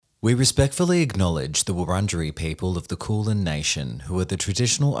We respectfully acknowledge the Wurundjeri people of the Kulin Nation, who are the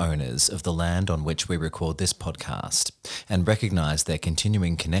traditional owners of the land on which we record this podcast, and recognise their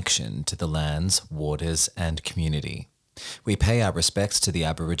continuing connection to the lands, waters and community. We pay our respects to the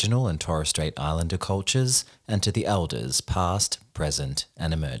Aboriginal and Torres Strait Islander cultures and to the elders past, present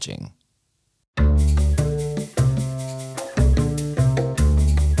and emerging.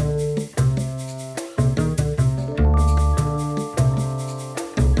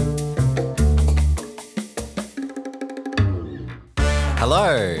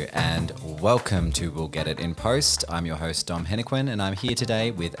 Hello and welcome to We'll Get It in Post. I'm your host Dom Hennequin and I'm here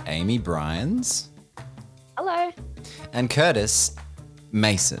today with Amy Bryans. Hello. And Curtis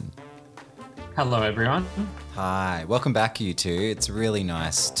Mason. Hello everyone. Hi, welcome back you two. It's really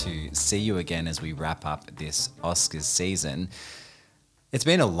nice to see you again as we wrap up this Oscars season. It's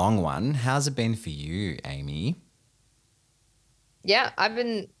been a long one. How's it been for you, Amy? Yeah, I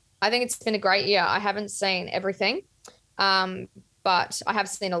think it's been a great year. I haven't seen everything. But I have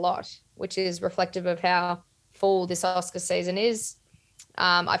seen a lot, which is reflective of how full this Oscar season is.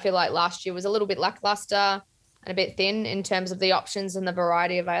 I feel like last year was a little bit lackluster and a bit thin in terms of the options and the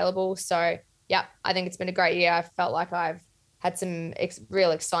variety available. So, yeah, I think it's been a great year. I felt like I've had some real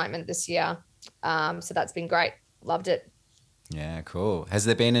excitement this year. So that's been great. Loved it. Yeah, cool. Has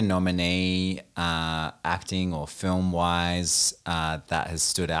there been a nominee acting or film-wise that has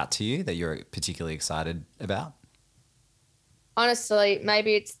stood out to you that you're particularly excited about? Honestly,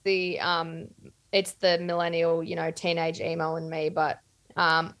 maybe it's the millennial, teenage emo in me, but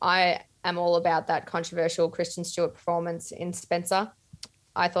I am all about that controversial Kristen Stewart performance in Spencer.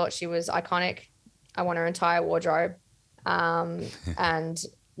 I thought she was iconic. I want her entire wardrobe. And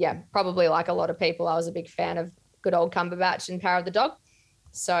yeah, probably like a lot of people, I was a big fan of good old Cumberbatch and Power of the Dog.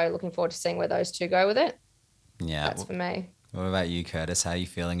 So looking forward to seeing where those two go with it. Yeah. That's for me. What about you, Curtis? How are you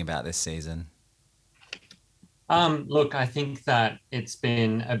feeling about this season? Look, I think that it's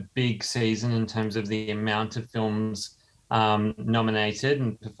been a big season in terms of the amount of films nominated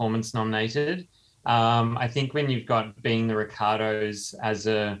and performance nominated. I think when you've got Being the Ricardos as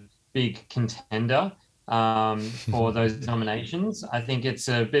a big contender for those nominations, I think it's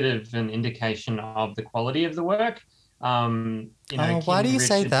a bit of an indication of the quality of the work. Why do you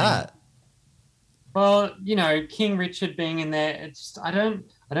say that? King Richard being in there, it's I don't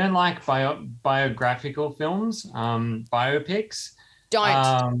like biographical films, biopics.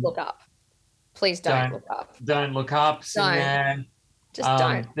 Don't look up. Please don't look up. Don't look up. Don't. Just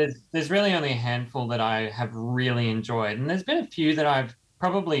don't. There's really only a handful that I have really enjoyed. And there's been a few that I've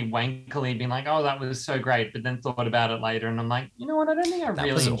probably wankily been like, oh, that was so great, but then thought about it later and I'm like, you know what, I don't think I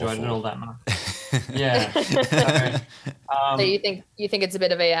really enjoyed it all that much. Yeah. So you think it's a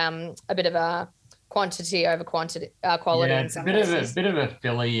bit of a quantity over quality. Yeah, it's a bit of a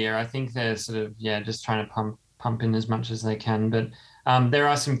filler year. I think they're sort of just trying to pump in as much as they can. But there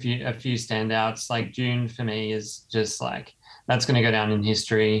are a few standouts. Like Dune for me is just like that's going to go down in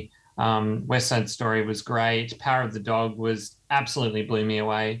history. West Side Story was great. Power of the Dog absolutely blew me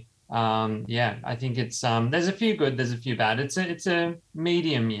away. I think it's there's a few good, there's a few bad. It's a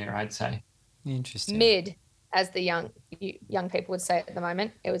medium year, I'd say. Interesting. Mid, as the young people would say at the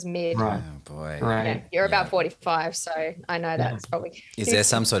moment. It was mid. Right. Oh boy. Right. Yeah, you're about 45, so I know that's probably. Is there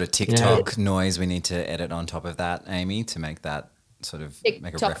some sort of TikTok noise we need to edit on top of that, Amy, to make that sort of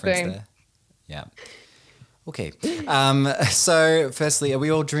make a reference boom. there? Yeah. Okay. So firstly, are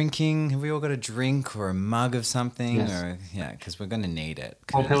we all drinking? Have we all got a drink or a mug of something? Yes. Because we're going to need it.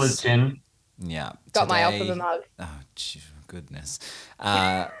 Four Pillars Gin. Got today, my Alpha mug. Oh, goodness.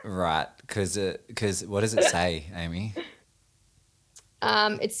 Right. Because what does it say, Amy?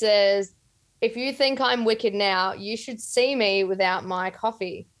 It says, if you think I'm wicked now, you should see me without my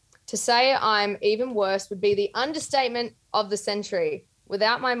coffee. To say I'm even worse would be the understatement of the century.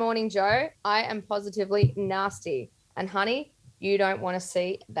 Without my morning joe, I am positively nasty. And honey, you don't want to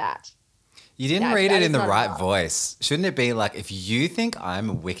see that. You didn't read it in the right voice. Shouldn't it be like, if you think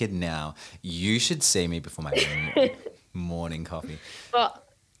I'm wicked now, you should see me before my morning coffee? Well,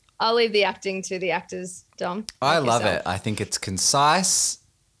 I'll leave the acting to the actors, Dom. I love it. I think it's concise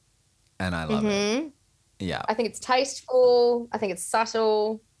and I love it. Yeah. I think it's tasteful. I think it's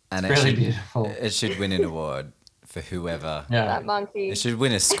subtle. And it's really beautiful. It should win an award for whoever. Yeah. That monkey. It should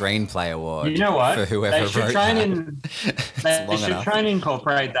win a screenplay award. You know what? For whoever they should wrote try that. They should try and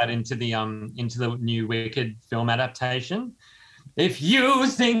incorporate that into the new Wicked film adaptation. If you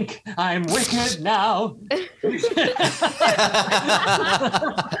think I'm wicked now.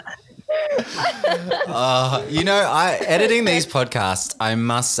 Editing these podcasts, I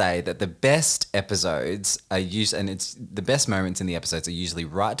must say that the best episodes are usually, and it's the best moments in the episodes are usually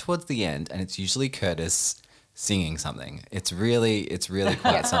right towards the end, and it's usually Curtis singing something. It's really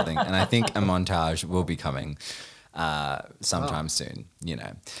quite something, and I think a montage will be coming sometime soon. You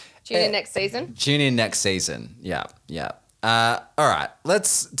know, Tune in next season. Yeah. All right.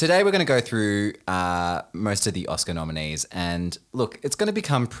 Today we're going to go through most of the Oscar nominees, and look, it's going to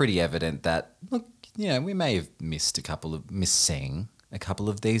become pretty evident that we may have missing a couple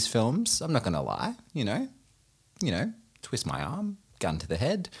of these films. I'm not going to lie. Twist my arm, gun to the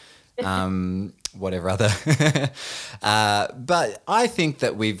head, whatever other. But I think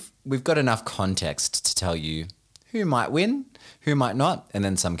that we've got enough context to tell you who might win, who might not, and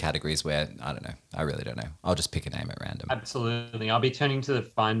then some categories where, I don't know. I really don't know. I'll just pick a name at random. Absolutely. I'll be turning to the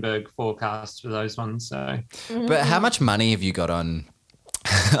Feinberg forecast for those ones. So, But how much money have you got on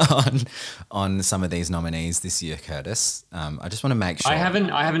some of these nominees this year, Curtis? I just want to make sure. I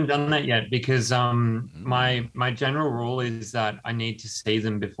haven't done that yet because my general rule is that I need to see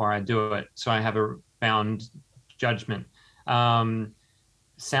them before I do it. So I have a sound judgment.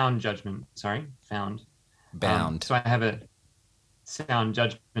 Bound. So I have a sound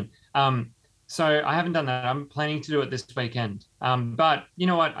judgment. So I haven't done that. I'm planning to do it this weekend. But you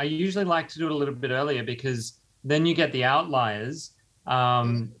know what? I usually like to do it a little bit earlier because then you get the outliers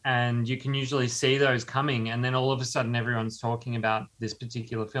and you can usually see those coming. And then all of a sudden everyone's talking about this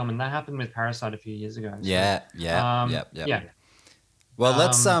particular film. And that happened with Parasite a few years ago. So, yeah. Well,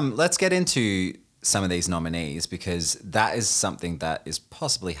 let's get into some of these nominees because that is something that is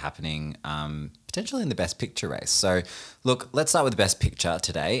possibly happening potentially in the Best Picture race. So, look, let's start with the Best Picture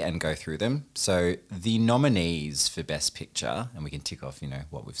today and go through them. So, the nominees for Best Picture, and we can tick off,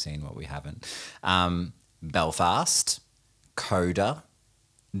 what we've seen, what we haven't. Belfast, Coda,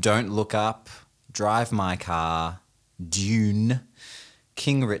 Don't Look Up, Drive My Car, Dune,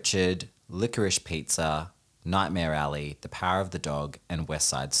 King Richard, Licorice Pizza, Nightmare Alley, The Power of the Dog, and West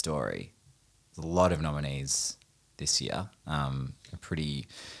Side Story. There's a lot of nominees this year, a pretty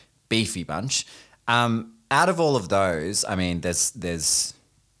beefy bunch. Out of all of those, I mean, there's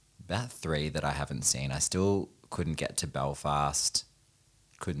about 3 that I haven't seen. I still couldn't get to Belfast,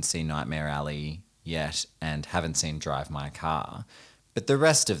 couldn't see Nightmare Alley yet, and haven't seen Drive My Car. But the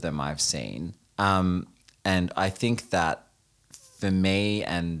rest of them I've seen. And I think that for me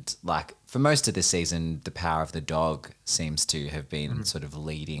and like for most of this season, The Power of the Dog seems to have been sort of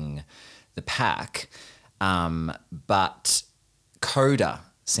leading the pack. But Coda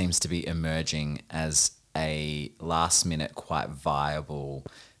seems to be emerging as a last minute, quite viable,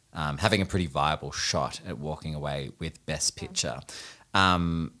 having a pretty viable shot at walking away with Best Picture. I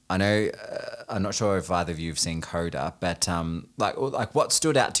know, I'm not sure if either of you have seen Coda, but like what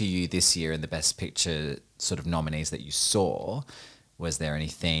stood out to you this year in the Best Picture sort of nominees that you saw? Was there any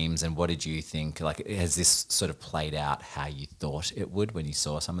themes, and what did you think? Like, has this sort of played out how you thought it would when you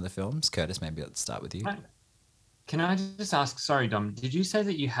saw some of the films? Curtis, maybe let's start with you. Can I just ask, sorry, Dom, did you say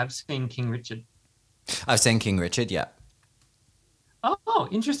that you have seen King Richard? I've seen King Richard, yeah. Oh,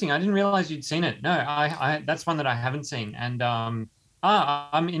 interesting. I didn't realize you'd seen it. No, I that's one that I haven't seen. And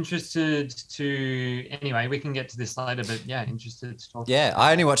I'm interested to, anyway, we can get to this later, but yeah, interested to talk. Yeah,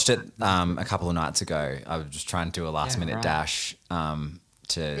 I only watched it a couple of nights ago. I was just trying to do a last minute dash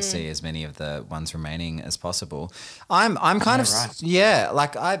to see as many of the ones remaining as possible. I'm kind of,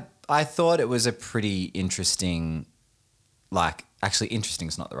 like I thought it was a pretty interesting, like, actually interesting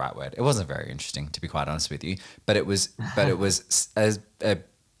is not the right word. It wasn't very interesting, to be quite honest with you, but it was a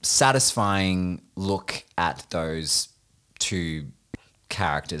satisfying look at those 2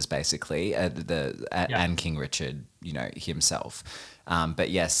 characters, basically, and King Richard, himself. But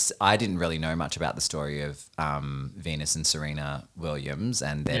yes, I didn't really know much about the story of Venus and Serena Williams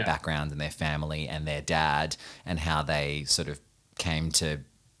and their background and their family and their dad and how they sort of came to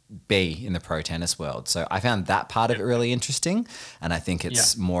be in the pro tennis world. So I found that part of it really interesting, and I think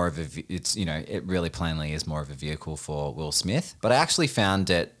it's more of it really plainly is more of a vehicle for Will Smith. But I actually found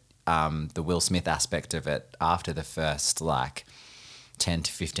it the Will Smith aspect of it after the first 10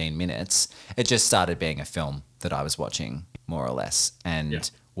 to 15 minutes, it just started being a film that I was watching more or less. And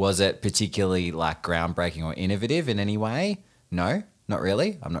was it particularly groundbreaking or innovative in any way? No, not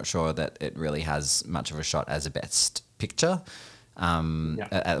really. I'm not sure that it really has much of a shot as a Best Picture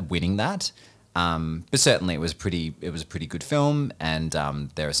at winning that. But certainly it was a pretty good film, and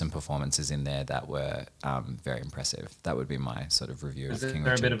there are some performances in there that were very impressive. That would be my sort of review of King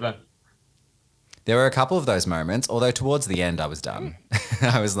Richard. There were a couple of those moments, although towards the end I was done.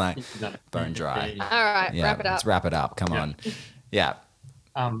 I was bone dry. All right, wrap it up. Let's wrap it up. Come on. Yeah.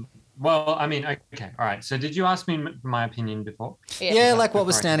 Well, I mean, okay, all right. So did you ask me my opinion before? Yeah, like what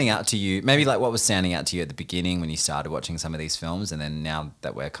was standing out to you? Maybe like what was standing out to you at the beginning when you started watching some of these films, and then now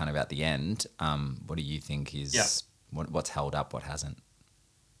that we're kind of at the end, what do you think is what's held up, what hasn't?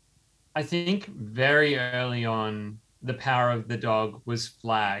 I think very early on, The Power of the Dog was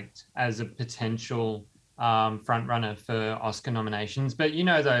flagged as a potential front runner for Oscar nominations. But you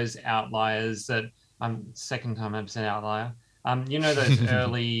know those outliers that second time I've said outlier. You know those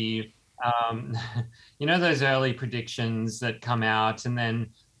early, those early predictions that come out, and then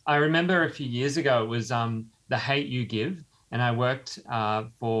I remember a few years ago it was The Hate You Give, and I worked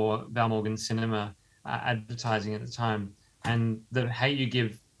for Val Morgan Cinema advertising at the time, and The Hate You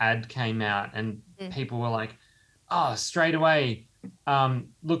Give ad came out, and people were like, "Oh, straight away,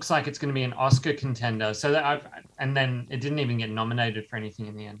 looks like it's going to be an Oscar contender." So and then it didn't even get nominated for anything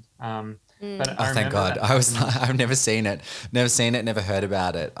in the end. But thank God. I've never seen it, never heard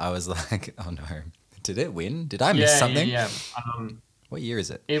about it. I was like, oh no, did it win? Did I miss something? Yeah. What year is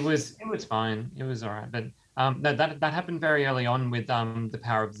it? It was fine. It was all right. But no, that happened very early on with The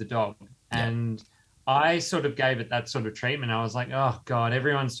Power of the Dog, and I sort of gave it that sort of treatment. I was like, oh God,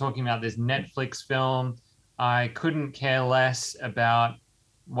 everyone's talking about this Netflix film. I couldn't care less about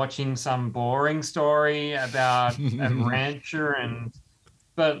watching some boring story about a rancher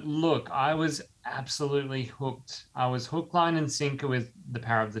but look, I was absolutely hooked. I was hook, line, and sinker with The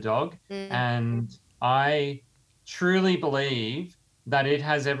Power of the Dog. And I truly believe that it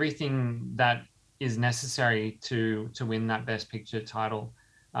has everything that is necessary to win that Best Picture title.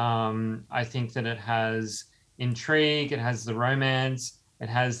 I think that it has intrigue, it has the romance, it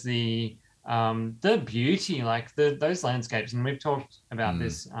has the beauty, like those landscapes. And we've talked about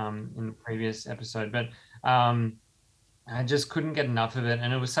this in the previous episode, but I just couldn't get enough of it.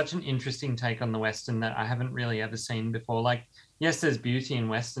 And it was such an interesting take on the Western that I haven't really ever seen before. Like, yes, there's beauty in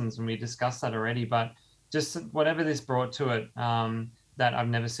Westerns, and we discussed that already, but just whatever this brought to it that I've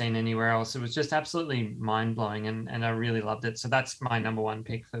never seen anywhere else, it was just absolutely mind-blowing, and I really loved it. So that's my number one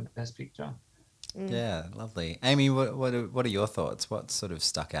pick for Best Picture. Yeah, lovely. Amy, what are your thoughts? What sort of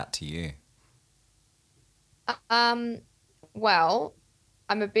stuck out to you? Well,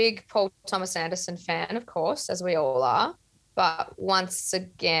 I'm a big Paul Thomas Anderson fan, of course, as we all are. But once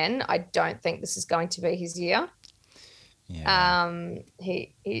again, I don't think this is going to be his year. Yeah.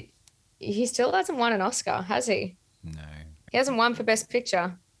 He still hasn't won an Oscar, has he? No. He hasn't won for Best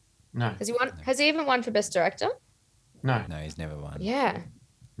Picture. No. Has he won? No. Has he even won for Best Director? No. No, he's never won. Yeah.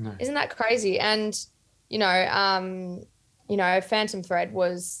 No. Isn't that crazy? And Phantom Thread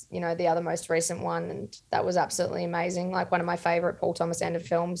was, the other most recent one, and that was absolutely amazing. Like one of my favorite Paul Thomas Anderson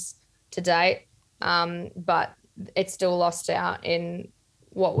films to date. But it still lost out in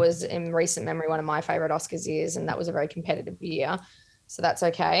what was in recent memory one of my favorite Oscars years, and that was a very competitive year. So that's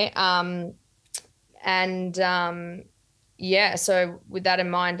okay. So with that in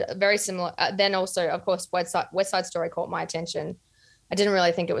mind, very similar. Then also, of course, West Side Story caught my attention. I didn't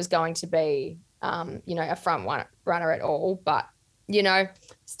really think it was going to be, a front runner at all. But,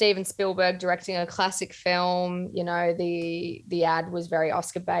 Steven Spielberg directing a classic film, the ad was very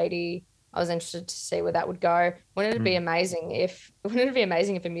Oscar baity. I was interested to see where that would go. Wouldn't it be amazing if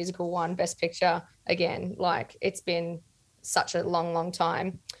a musical won Best Picture again? Like, it's been such a long, long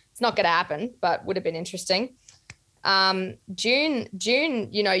time. It's not going to happen, but would have been interesting. June,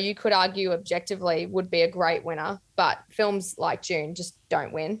 you could argue objectively would be a great winner, but films like June just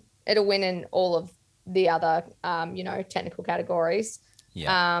don't win. It'll win in all of the other, technical categories.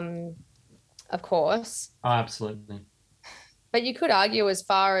 Yeah. Of course. Oh, absolutely. But you could argue as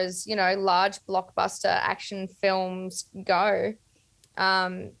far as, large blockbuster action films go,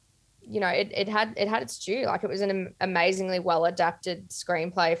 it had its due. Like, it was an amazingly well adapted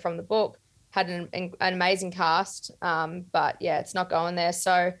screenplay from the book, had an amazing cast. But yeah, it's not going there.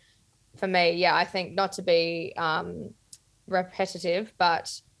 So for me, I think not to be repetitive,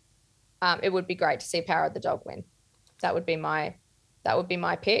 but it would be great to see Power of the Dog win. That would be my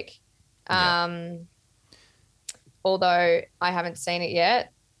pick. Yeah. Although I haven't seen it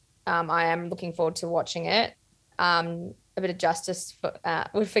yet, I am looking forward to watching it. A bit of justice for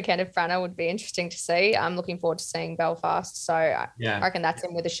Kenneth Branagh would be interesting to see. I'm looking forward to seeing Belfast, so I reckon that's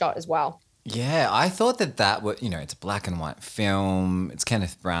in with a shot as well. Yeah, I thought that would, it's a black and white film. It's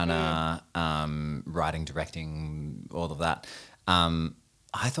Kenneth Branagh, writing, directing, all of that.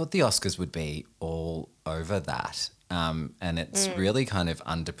 I thought the Oscars would be all over that, and it's really kind of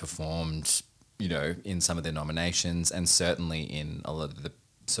underperformed, in some of the nominations, and certainly in a lot of the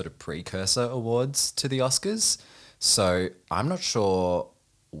sort of precursor awards to the Oscars. So I'm not sure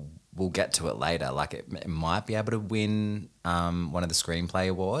we'll get to it later. Like it might be able to win one of the screenplay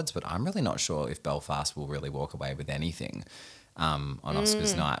awards, but I'm really not sure if Belfast will really walk away with anything on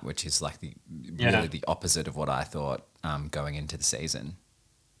Oscars night, which is like really the opposite of what I thought going into the season.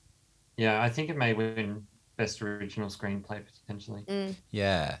 Yeah, I think it may win Best Original Screenplay potentially.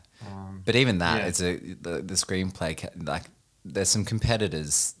 Yeah, but even that, it's the screenplay like. There's some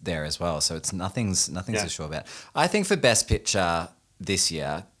competitors there as well, so it's nothing's so sure about. I think for Best Picture this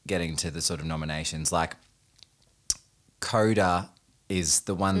year, getting to the sort of nominations, like Coda is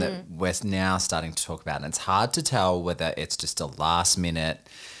the one that we're now starting to talk about, and it's hard to tell whether it's just a last minute,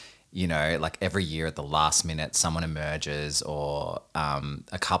 like every year at the last minute someone emerges, or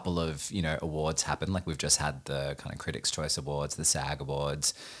a couple of awards happen. Like we've just had the kind of Critics' Choice Awards, the SAG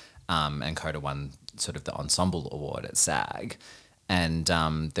Awards. And Coda won sort of the Ensemble Award at SAG. And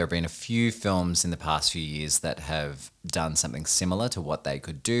there have been a few films in the past few years that have done something similar to what they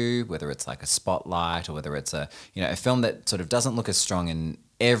could do, whether it's like a Spotlight or whether it's a film that sort of doesn't look as strong in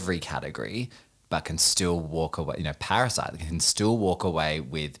every category, but can still walk away, Parasite can still walk away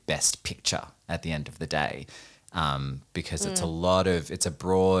with Best Picture at the end of the day, because it's a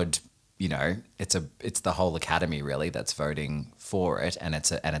broad, it's the whole Academy really that's voting for it, and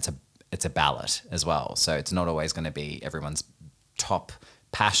it's a ballot as well. So it's not always going to be everyone's top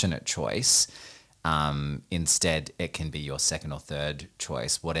passionate choice. Instead, it can be your second or third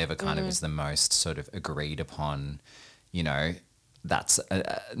choice, whatever kind of is the most sort of agreed upon. That's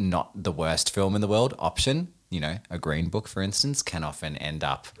not the worst film in the world option. A Green Book, for instance, can often end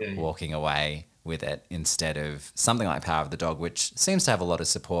up walking away with it instead of something like Power of the Dog, which seems to have a lot of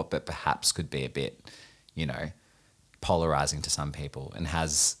support, but perhaps could be a bit, polarizing to some people, and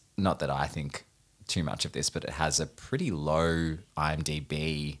has, not that I think too much of this, but it has a pretty low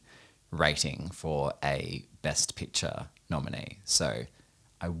IMDb rating for a Best Picture nominee. So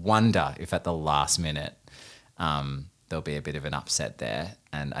I wonder if at the last minute there'll be a bit of an upset there,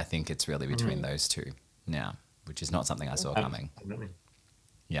 and I think it's really between those two now, which is not something I saw coming. Absolutely.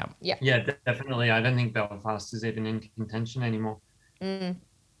 Yeah, definitely. I don't think Belfast is even in contention anymore.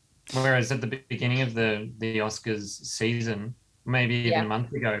 Whereas at the beginning of the Oscars season, maybe even a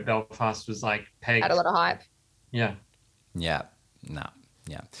month ago, Belfast was like pegged. Had a lot of hype. Yeah.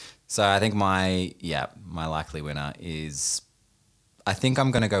 So I think my likely winner is, I think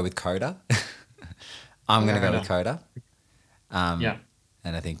I'm going to go with Coda. I'm going to go with Coda. And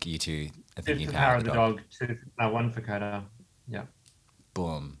I think you two. I think Two you for Power of the Dog. One for Coda. Yeah.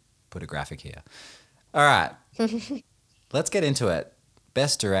 Boom. Put a graphic here. All right. Let's get into it.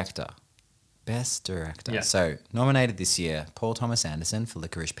 Best Director. Yeah. So nominated this year, Paul Thomas Anderson for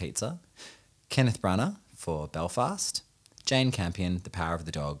Licorice Pizza, Kenneth Branagh for Belfast, Jane Campion, The Power of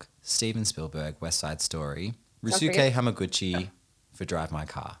the Dog, Steven Spielberg, West Side Story, Ryusuke Hamaguchi for Drive My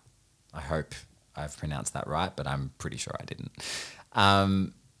Car. I hope I've pronounced that right, but I'm pretty sure I didn't.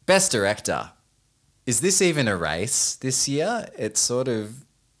 Best Director. Is this even a race this year? It sort of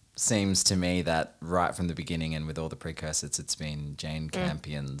seems to me that right from the beginning and with all the precursors, it's been Jane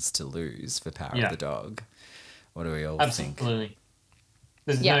Campion's to lose for Power of the Dog. What do we all think? Absolutely.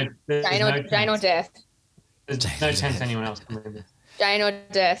 Jane or Death. There's no chance anyone else can win this. Jane or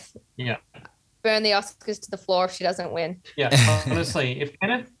Death. Yeah. Burn the Oscars to the floor if she doesn't win. Yeah, honestly,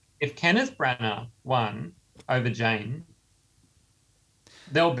 if Kenneth Branagh won over Jane,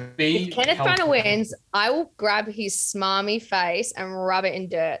 there'll be... If Kenneth Branagh wins, I will grab his smarmy face and rub it in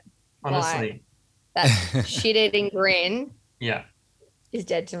dirt. Honestly. Like, that shit-eating grin is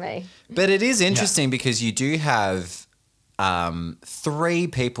dead to me. But it is interesting because you do have 3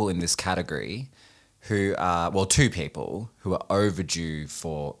 people in this category who are... Well, 2 people who are overdue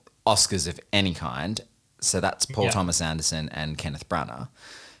for Oscars of any kind. So that's Paul Thomas Anderson and Kenneth Branagh.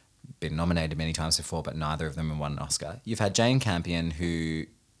 Been nominated many times before, but neither of them have won an Oscar. You've had Jane Campion, who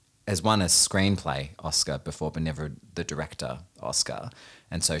has won a screenplay Oscar before, but never the director Oscar.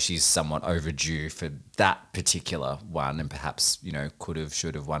 And so she's somewhat overdue for that particular one, and perhaps, could have,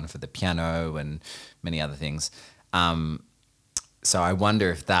 should have won for the piano and many other things. So I wonder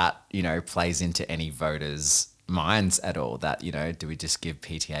if that, plays into any voters' minds at all, that, do we just give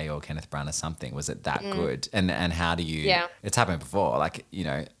PTA or Kenneth Branagh something? Was it that good? And how do you... Yeah. It's happened before, like,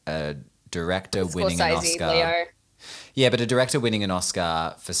 a director winning an Oscar... Leo. Yeah, but a director winning an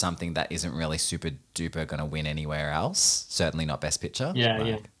Oscar for something that isn't really super duper going to win anywhere else, certainly not Best Picture.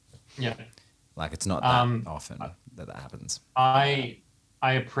 Yeah. Like, it's not that often that happens. I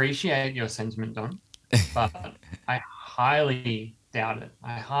appreciate your sentiment, Don, but I highly doubt it.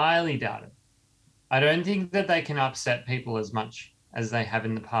 I don't think that they can upset people as much as they have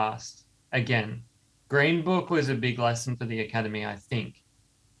in the past. Again, Green Book was a big lesson for the Academy, I think.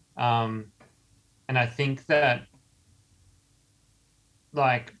 And I think that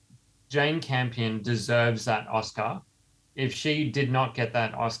like Jane Campion deserves that Oscar. If she did not get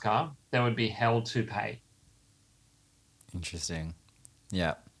that Oscar, there would be hell to pay. Interesting.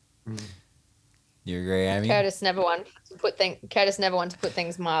 Yeah. You agree, Amy? Curtis never wanted to put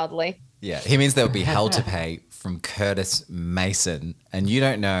things mildly. Yeah, he means there will be hell to pay from Curtis Mason, and you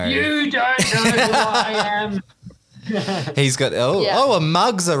don't know. You don't know who I am. He's got a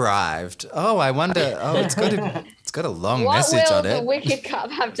mug's arrived. Oh, I wonder. Oh, it's got a long message on it. What will the Wicked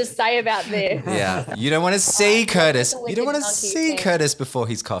Cup have to say about this? Yeah, you don't want to see Curtis. You don't want to see Curtis before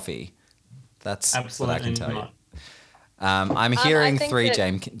his coffee. That's absolutely what I can tell not. you. I'm hearing three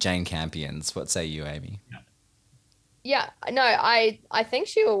that Jane Campions. What say you, Amy? Yeah, no, I think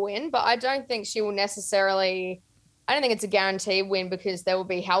she will win, but I don't think she will necessarily. I don't think it's a guaranteed win because there will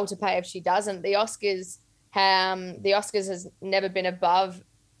be hell to pay if she doesn't. The Oscars has never been above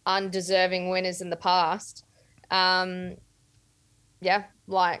undeserving winners in the past. Yeah,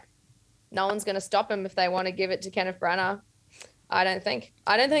 like no one's going to stop them if they want to give it to Kenneth Branagh. I don't think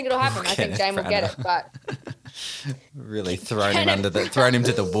it'll happen. I think Jane will get it, but really thrown him to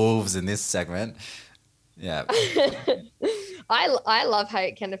the wolves in this segment. Yeah. I love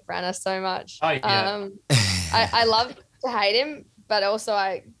hate Kenneth Branagh so much. Oh, yeah. I love to hate him, but also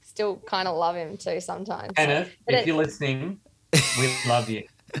I still kind of love him too sometimes. Kenneth, if you're listening, we love you.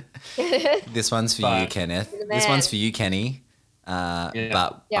 This one's for you, Kenneth. This one's for you, Kenny.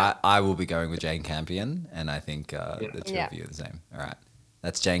 But I will be going with Jane Campion, and I think the two of you are the same. All right,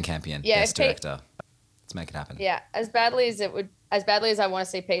 that's Jane Campion, best director. Let's make it happen. Yeah, as badly as I want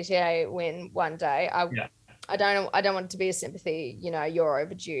to see PTA win one day, I don't want it to be a sympathy. You're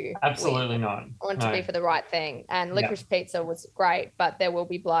overdue. Absolutely win. not. I want it to be for the right thing. And Licorice Pizza was great, but There Will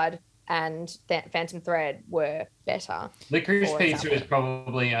Be Blood and Phantom Thread were better. Licorice Pizza is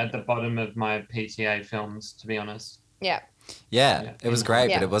probably at the bottom of my PTA films, to be honest. Yeah, it was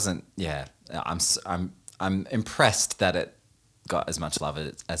great, but it wasn't. Yeah, I'm impressed that it got as much love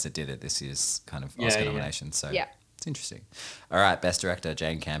as it did at this year's kind of Oscar nomination. So it's interesting. All right, best director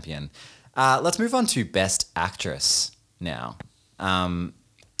Jane Campion. Let's move on to best actress now.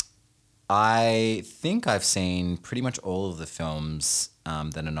 I think I've seen pretty much all of the films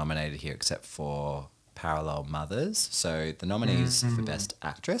that are nominated here, except for Parallel Mothers. So the nominees for best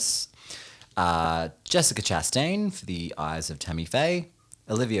actress. Jessica Chastain for The Eyes of Tammy Faye,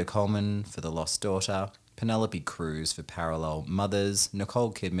 Olivia Colman for The Lost Daughter, Penelope Cruz for Parallel Mothers,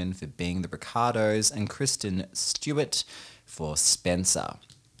 Nicole Kidman for Being the Ricardos, and Kristen Stewart for Spencer.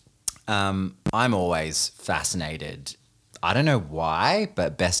 I'm always fascinated. I don't know why,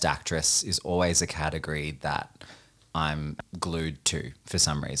 but best actress is always a category that I'm glued to for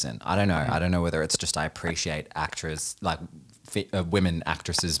some reason. I don't know. I don't know whether it's just I appreciate actors like women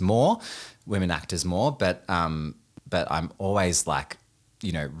actors more, but I'm always like,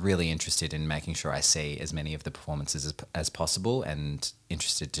 really interested in making sure I see as many of the performances as possible and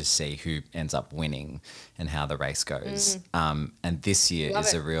interested to see who ends up winning and how the race goes. And this year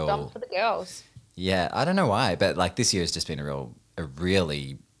is a real Dump for the girls. Yeah, I don't know why, but like this year has just been a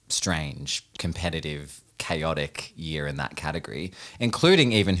really strange, competitive, chaotic year in that category,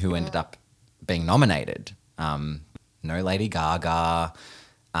 including even who ended up being nominated. No Lady Gaga,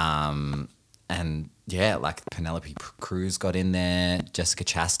 and like Penelope Cruz got in there. Jessica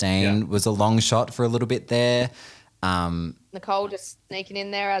Chastain was a long shot for a little bit there. Nicole just sneaking in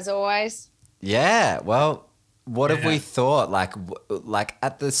there as always. Yeah, well, what have we thought? Like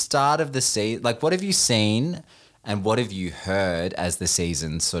at the start of the season, like what have you seen and what have you heard as the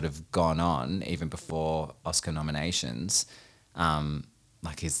season's sort of gone on, even before Oscar nominations? And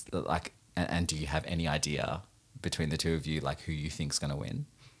do you have any idea between the two of you, like who you think's going to win?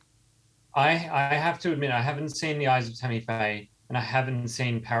 I have to admit, I haven't seen The Eyes of Tammy Faye and I haven't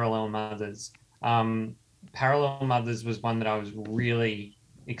seen Parallel Mothers. Parallel Mothers was one that I was really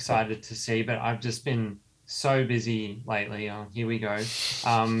excited to see, but I've just been so busy lately. Oh, here we go.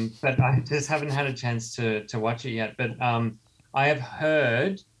 But I just haven't had a chance to watch it yet. But I have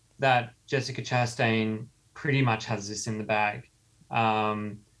heard that Jessica Chastain pretty much has this in the bag.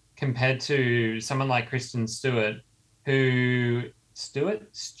 Compared to someone like Kristen Stewart,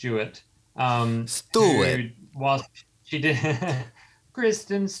 Stewart. Whilst she did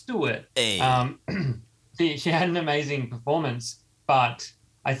Kristen Stewart, hey. She had an amazing performance, but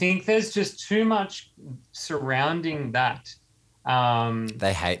I think there's just too much surrounding that.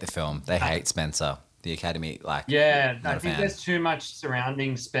 They hate the film. They hate Spencer. The Academy, I think there's too much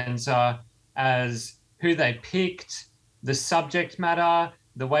surrounding Spencer as who they picked, the subject matter,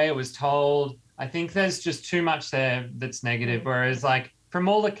 the way it was told. I think there's just too much there that's negative. Whereas like from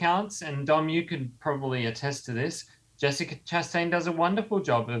all accounts, and Dom, you could probably attest to this, Jessica Chastain does a wonderful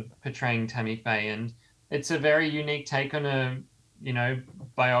job of portraying Tammy Faye, and it's a very unique take on a,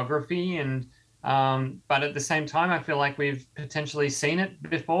 biography. And but at the same time, I feel like we've potentially seen it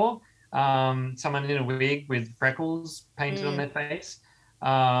before. Someone in a wig with freckles painted on their face.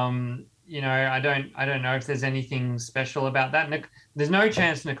 I don't know if there's anything special about that. There's no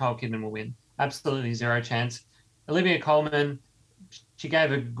chance Nicole Kidman will win. Absolutely zero chance. Olivia Colman, she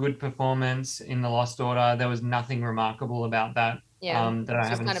gave a good performance in The Lost Daughter. There was nothing remarkable about that. Yeah, that I she's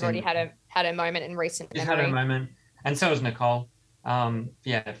haven't kind of seen. already had a moment in recent She's memory. had a moment, and so has Nicole.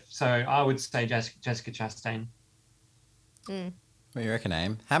 So I would say Jessica Chastain. What do you reckon,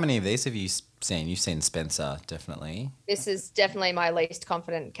 Aim? How many of these have you seen? You've seen Spencer, definitely. This is definitely my least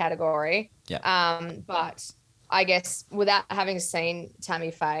confident category. Yeah. But I guess without having seen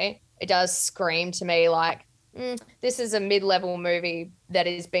Tammy Faye, it does scream to me like, this is a mid-level movie that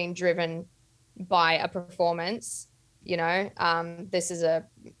is being driven by a performance. This is a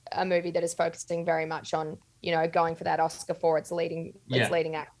movie that is focusing very much on, going for that Oscar for its leading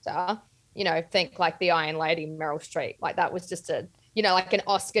actor. Think like The Iron Lady, Meryl Streep. Like that was just like an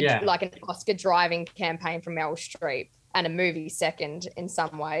Oscar driving campaign from Meryl Streep, and a movie second in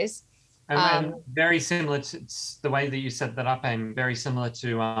some ways. And very similar to the way that you set that up, Aim, very similar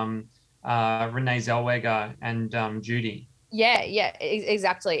to Renee Zellweger and Judy. Yeah,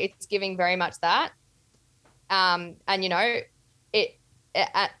 exactly. It's giving very much that. And and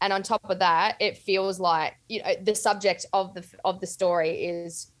on top of that, it feels like the subject of the story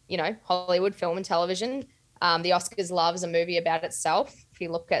is Hollywood film and television. The Oscars loves a movie about itself. If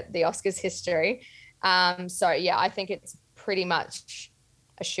you look at the Oscars history, so yeah, I think it's pretty much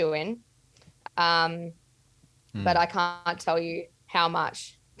a shoo-in. But I can't tell you how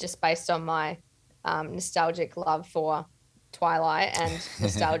much, just based on my nostalgic love for Twilight and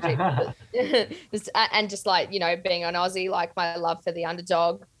nostalgic and just like being an Aussie, like my love for the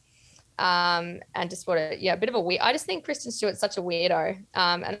underdog, and just a bit of a weird. I just think Kristen Stewart's such a weirdo,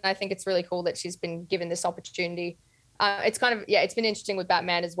 and I think it's really cool that she's been given this opportunity. It's kind of it's been interesting with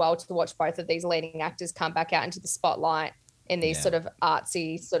Batman as well to watch both of these leading actors come back out into the spotlight in these sort of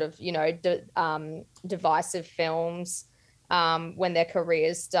artsy, sort of divisive films. When their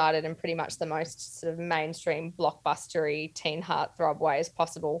careers started in pretty much the most sort of mainstream blockbustery teen heartthrob way as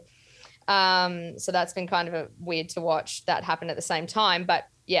possible. So that's been kind of weird to watch that happen at the same time. But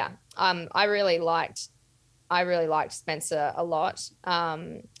yeah, I really liked Spencer a lot.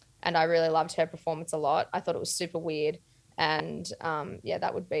 And I really loved her performance a lot. I thought it was super weird. And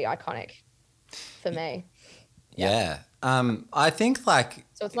that would be iconic for me. Yeah. I think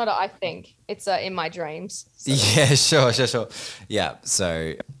so it's not I think it's in my dreams. So. Yeah, sure. Yeah.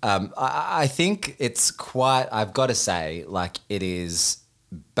 So I think it's quite, I've got to say, it is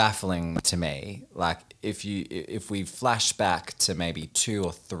baffling to me. If we flash back to maybe 2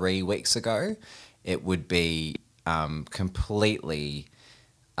 or 3 weeks ago, it would be completely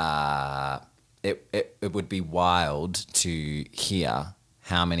it would be wild to hear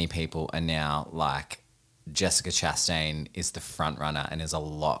how many people are now Jessica Chastain is the front runner and is a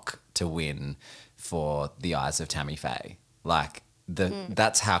lock to win for The Eyes of Tammy Faye.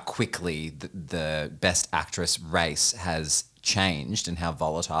 That's how quickly the Best Actress race has changed and how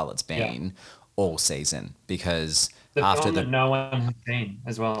volatile it's been all season. Because after that no one has seen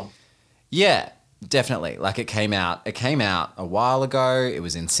as well. Yeah, definitely. It came out a while ago. It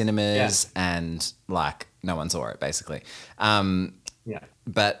was in cinemas and no one saw it basically.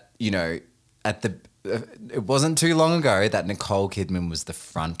 But it wasn't too long ago that Nicole Kidman was the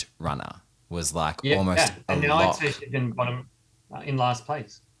front runner, almost and a now lock. I'd say she's in in last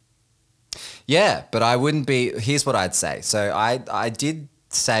place. Yeah, but I wouldn't be. Here's what I'd say. So I did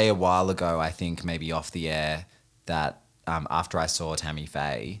say a while ago, I think maybe off the air, that after I saw Tammy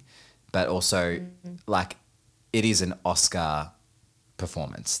Faye, but also it is an Oscar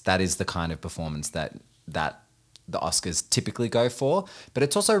performance. That is the kind of performance that the Oscars typically go for, but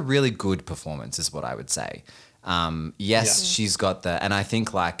it's also really good performance is what I would say. She's got and I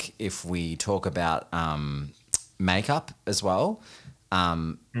think if we talk about makeup as well,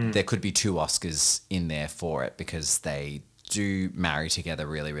 there could be 2 Oscars in there for it because they do marry together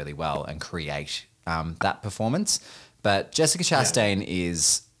really, really well and create that performance. But Jessica Chastain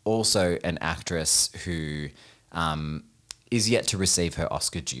is also an actress who is yet to receive her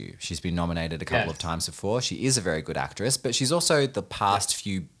Oscar due. She's been nominated a couple of times before. She is a very good actress, but she's also the past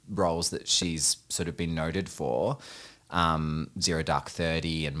few roles that she's sort of been noted for, Zero Dark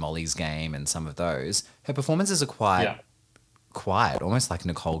 30 and Molly's Game and some of those, her performances are quite quiet, almost like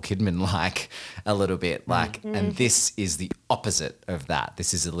Nicole Kidman, like a little bit like, and this is the opposite of that.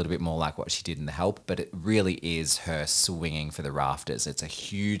 This is a little bit more like what she did in The Help, but it really is her swinging for the rafters. It's a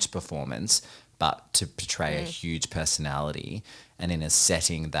huge performance, but to portray a huge personality and in a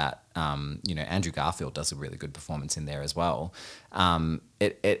setting that, Andrew Garfield does a really good performance in there as well. The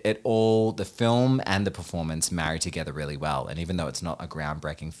film and the performance marry together really well. And even though it's not a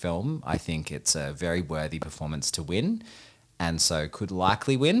groundbreaking film, I think it's a very worthy performance to win, and so could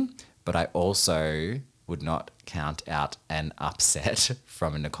likely win. But I also would not count out an upset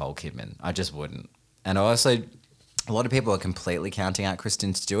from a Nicole Kidman. I just wouldn't. And also, a lot of people are completely counting out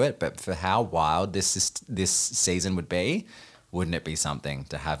Kristen Stewart, but for how wild this season would be, wouldn't it be something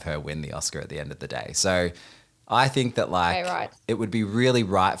to have her win the Oscar at the end of the day? So I think that it would be really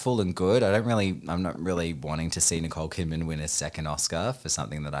rightful and good. I'm not really wanting to see Nicole Kidman win a second Oscar for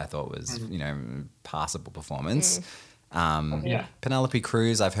something that I thought was, passable performance. Penelope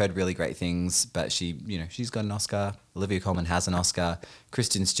Cruz, I've heard really great things, but she's got an Oscar. Olivia Colman has an Oscar.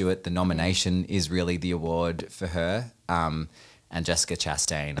 Kristen Stewart, the nomination is really the award for her. And Jessica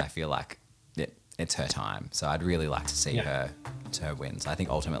Chastain, I feel like it's her time. So I'd really like to see her win. So I think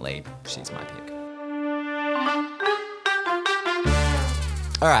ultimately she's my pick.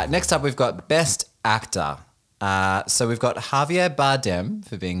 All right, next up we've got Best Actor. So we've got Javier Bardem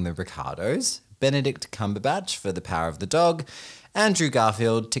for being the Ricardos, Benedict Cumberbatch for The Power of the Dog, Andrew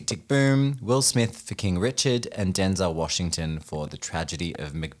Garfield, Tick, Tick, Boom, Will Smith for King Richard, and Denzel Washington for The Tragedy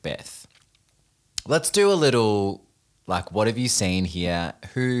of Macbeth. Let's do a little, what have you seen here?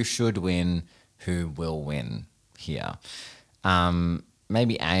 Who should win? Who will win here?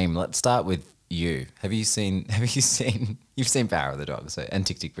 Maybe Aim. Let's start with you. You've seen Power of the Dog and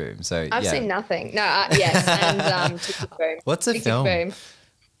Tick, Tick, Boom. So I've seen nothing. No, yes, and Tick, Tick, Boom. What's a Tick, film? Tick, Boom.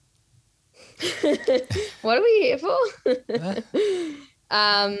 What are we here for?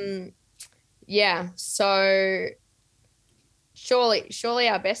 So surely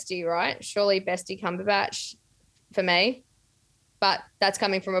our bestie, right? Surely bestie Cumberbatch for me, but that's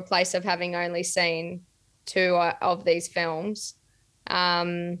coming from a place of having only seen 2 of these films.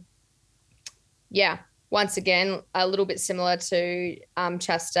 Once again, a little bit similar to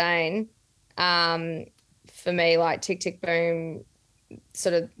Chastain. For me, like Tick, Tick, Boom,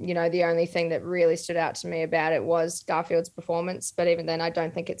 sort of, the only thing that really stood out to me about it was Garfield's performance. But even then, I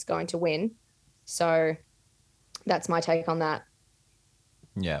don't think it's going to win. So that's my take on that.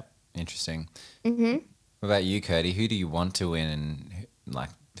 Yeah, interesting. Mm-hmm. What about you, Cody? Who do you want to win, and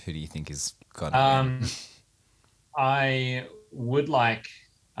who do you think is going to win? I would like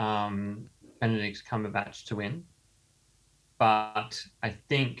Benedict Cumberbatch to win, but I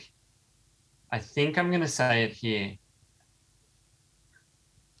think I'm going to say it here.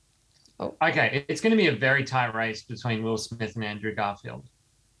 Oh. Okay, it's going to be a very tight race between Will Smith and Andrew Garfield.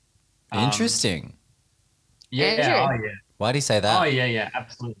 Interesting. Andrew. Oh yeah. Why do you say that? Oh yeah,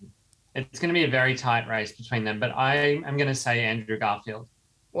 absolutely. It's going to be a very tight race between them, but I am going to say Andrew Garfield.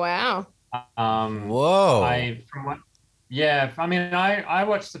 Wow. Whoa. I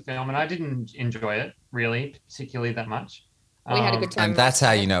watched the film and I didn't enjoy it really, particularly that much. We had a good time. And that's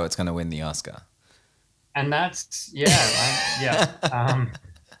how you know it's going to win the Oscar. And that's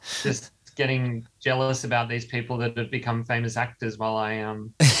just getting jealous about these people that have become famous actors while I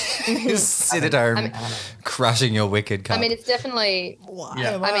sit at home crushing your wicked cup. I mean, it's definitely.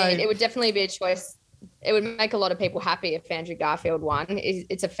 It would definitely be a choice. It would make a lot of people happy if Andrew Garfield won.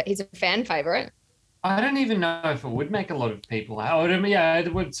 He's a fan favorite. I don't even know if it would make a lot of people.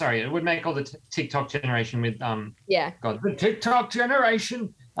 It would. Sorry, it would make all the TikTok generation with the TikTok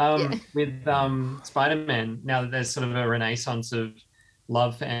generation with Spider-Man. Now that there's sort of a renaissance of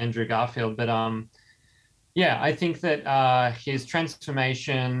love for Andrew Garfield, but I think that his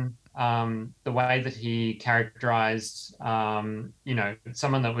transformation, the way that he characterized, someone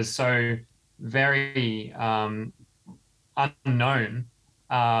that was so very unknown.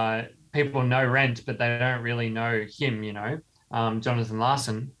 People know Rent, but they don't really know him, Jonathan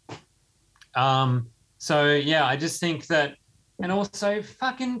Larson. I just think that, and also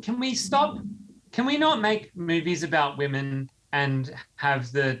can we stop? Can we not make movies about women and have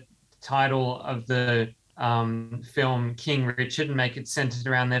the title of the film King Richard and make it centered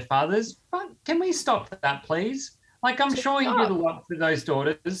around their fathers? Can we stop that, please? I'm sure you did a lot for those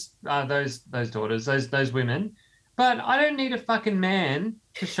daughters, those women, but I don't need a fucking man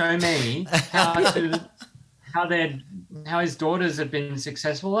to show me how his daughters have been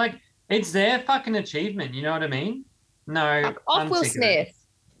successful. It's their fucking achievement. You know what I mean? No, Fuck off, Will Smith.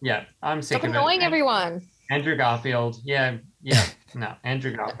 Yeah, I'm sick of it. Stop annoying everyone. Andrew Garfield. Yeah. No,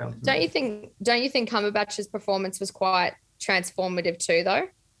 Andrew Garfield. Don't you think Cumberbatch's performance was quite transformative too, though?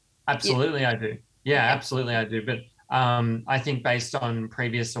 Absolutely, I do. Yeah, absolutely, I do. But I think based on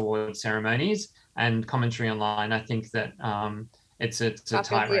previous award ceremonies and commentary online, I think that it's a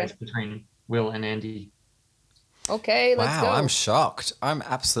tight race between Will and Andy. Okay, let's go. Wow, I'm shocked. I'm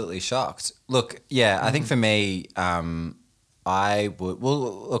absolutely shocked. Look, yeah, I think for me, I would.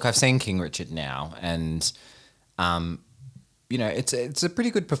 Well, look, I've seen King Richard now, and it's a pretty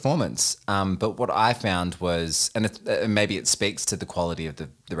good performance. But what I found was, and maybe it speaks to the quality of the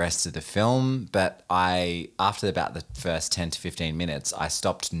rest of the film, but after about the first 10 to 15 minutes, I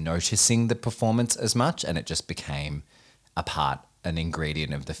stopped noticing the performance as much, and it just became an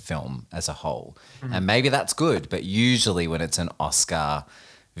ingredient of the film as a whole. And maybe that's good, but usually when it's an Oscar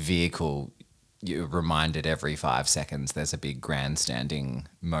vehicle, you're reminded every 5 seconds there's a big grandstanding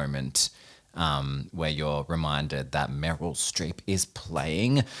moment where you're reminded that Meryl Streep is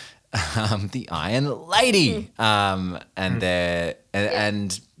playing the Iron Lady. There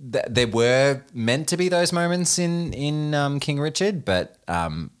were meant to be those moments in King Richard, but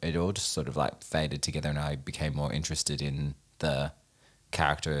it all just sort of like faded together, and I became more interested in the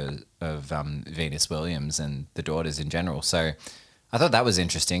character of Venus Williams and the daughters in general. So I thought that was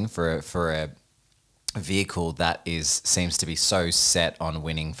interesting for a vehicle that seems to be so set on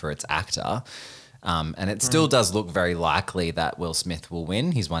winning for its actor. And it still does look very likely that Will Smith will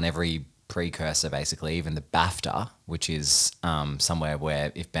win. He's won every precursor, basically, even the BAFTA, which is somewhere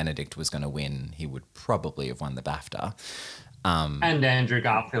where if Benedict was going to win, he would probably have won the BAFTA. And Andrew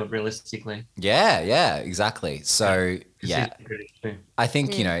Garfield, realistically. Yeah, exactly. So, yeah, I think,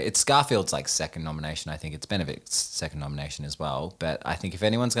 Mm. it's Garfield's like second nomination. I think it's Benedict's second nomination as well. But I think if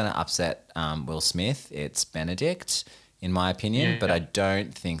anyone's going to upset Will Smith, it's Benedict, in my opinion. Yeah. But I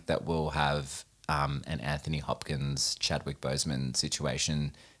don't think that we'll have an Anthony Hopkins, Chadwick Boseman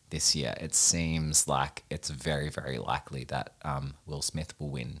situation this year. It seems like it's very, very likely that Will Smith will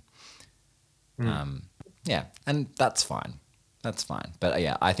win. Yeah, and that's fine. That's fine. But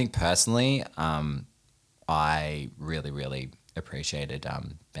yeah, I think personally, I really, really appreciated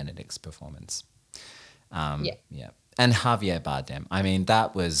Benedict's performance. Yeah. And Javier Bardem. I mean,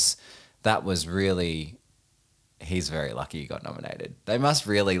 that was really, he's very lucky he got nominated. They must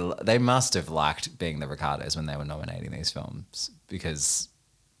have liked being the Ricardos when they were nominating these films, because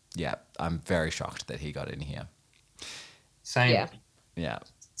yeah, I'm very shocked that he got in here. Same. Yeah.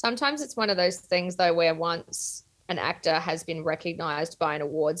 Sometimes it's one of those things though, where once an actor has been recognized by an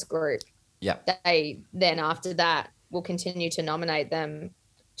awards group, they then after that will continue to nominate them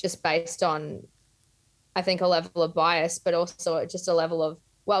just based on, I think, a level of bias, but also just a level of,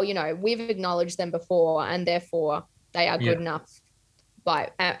 well, we've acknowledged them before and therefore they are good enough,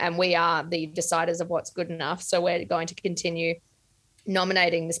 and we are the deciders of what's good enough. So we're going to continue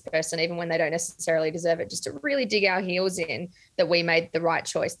nominating this person even when they don't necessarily deserve it, just to really dig our heels in that we made the right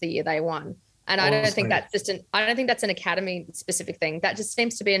choice the year they won. And I don't think that's an Academy specific thing. That just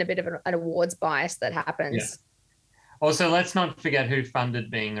seems to be in a bit of an awards bias that happens. Yeah. Also, let's not forget who funded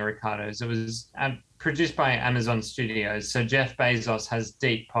Being the Ricardos. It was produced by Amazon Studios. So Jeff Bezos has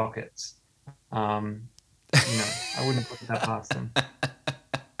deep pockets. I wouldn't put that past him.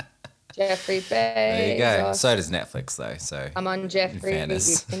 Jeffrey Bezos. There you go. So does Netflix, though. So I'm on Jeffrey. You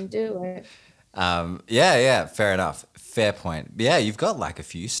can do it. Yeah. Fair enough. Fair point. Yeah, you've got like a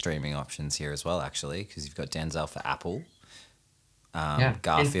few streaming options here as well, actually, because you've got Denzel for Apple,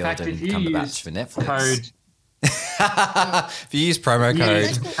 Garfield and Cumberbatch for Netflix. If you use promo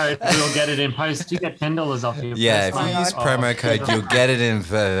code, you'll get it in post. You get $10 off your if you use promo code, you'll get it in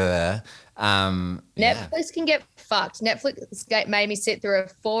for. Netflix can get fucked. Netflix made me sit through a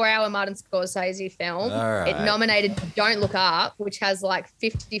 4-hour Martin Scorsese film. Right. It nominated Don't Look Up, which has like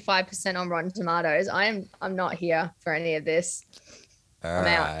 55% on Rotten Tomatoes. I'm not here for any of this. I'm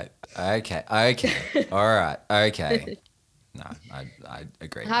out. Okay. All right. Okay. No, I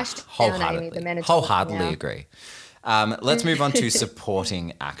agree. Wholeheartedly agree. Let's move on to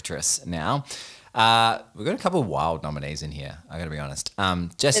supporting actress now. We've got a couple of wild nominees in here, I got to be honest.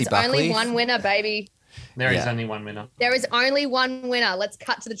 Jessie Buckley. There's only one winner, baby. There is only one winner. There is only one winner. Let's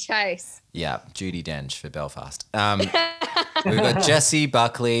cut to the chase. Yeah, Judi Dench for Belfast. We've got Jessie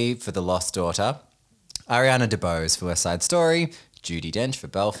Buckley for The Lost Daughter, Ariana DeBose for West Side Story, Judi Dench for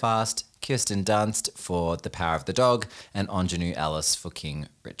Belfast, Kirsten Dunst for The Power of the Dog, and Anjanou Ellis for King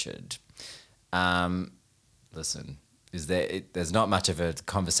Richard. Listen, there's not much of a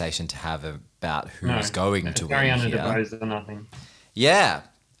conversation to have about who's going to win here. Ariana DeBose or nothing. Yeah.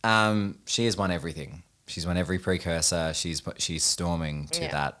 She has won everything. She's won every precursor. She's storming to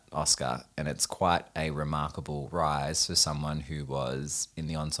that Oscar, and it's quite a remarkable rise for someone who was in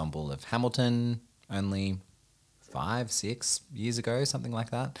the ensemble of Hamilton only 5-6 years ago, something like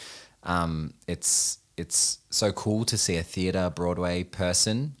that. It's so cool to see a theatre Broadway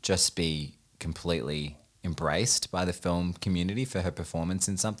person just be completely embraced by the film community for her performance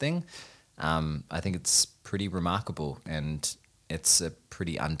in something. I think it's pretty remarkable, and it's a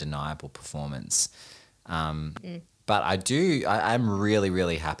pretty undeniable performance. But I'm really,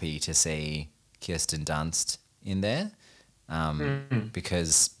 really happy to see Kirsten Dunst in there,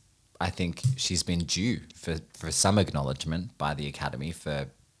 because I think she's been due for some acknowledgement by the Academy for,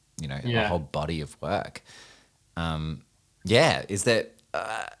 a whole body of work. Is that,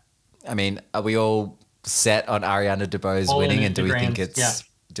 are we all set on Ariana DeBose All winning, in and do we think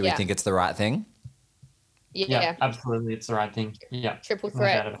agreement, it's the right thing? Yeah. Absolutely, it's the right thing. Yeah, Triple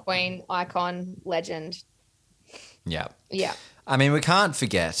threat, queen, icon, legend. Yeah. Yeah. I mean, we can't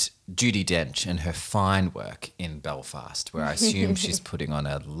forget Judi Dench and her fine work in Belfast, where I assume she's putting on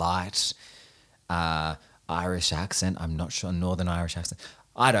a light Irish accent. I'm not sure, Northern Irish accent.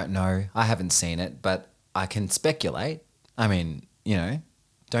 I don't know. I haven't seen it, but I can speculate. I mean,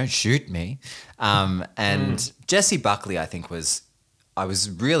 don't shoot me. And Jessie Buckley, I think, I was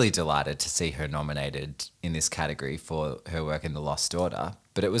really delighted to see her nominated in this category for her work in The Lost Daughter,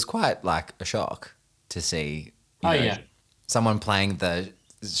 but it was quite like a shock to see someone playing the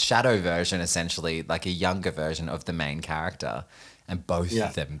shadow version, essentially like a younger version of the main character, and both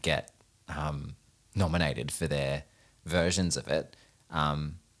of them get nominated for their versions of it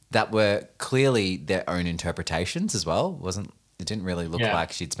that were clearly their own interpretations as well. It didn't really look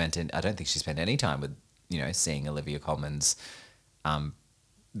like I don't think she spent any time with, seeing Olivia Colman's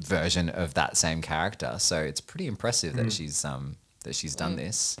version of that same character. So it's pretty impressive that she's done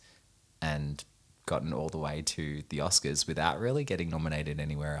this and gotten all the way to the Oscars without really getting nominated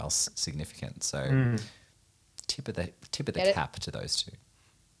anywhere else significant. So tip of the cap to those two.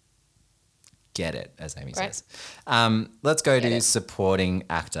 Get it, as Amy says. Let's go to supporting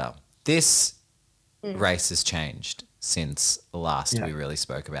actor. This race has changed since last we really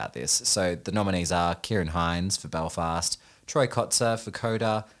spoke about this. So the nominees are Kieran Hines for Belfast, Troy Kotzer for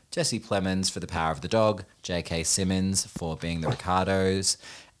Coda, Jesse Plemons for The Power of the Dog, J.K. Simmons for Being the Ricardos,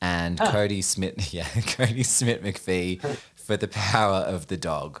 and Cody Smith McPhee for The Power of the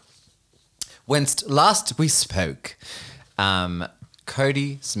Dog. When last we spoke,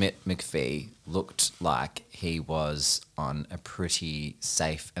 Cody Smith McPhee looked like he was on a pretty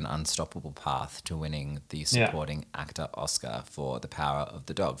safe and unstoppable path to winning the supporting actor Oscar for The Power of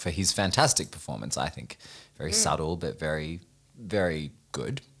the Dog for his fantastic performance, I think. Very subtle, but very, very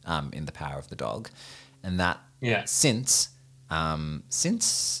good in The Power of the Dog. And that since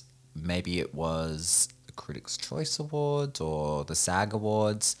maybe it was the Critics' Choice Awards or the SAG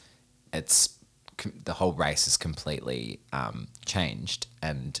Awards, the whole race has completely changed,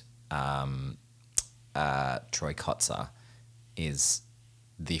 and Troy Kotzer is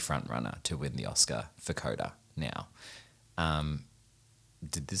the front runner to win the Oscar for Coda now.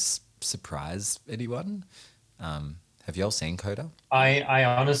 Did this surprise anyone? Have y'all seen Coda? I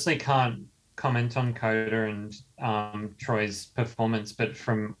honestly can't comment on Coda and Troy's performance, but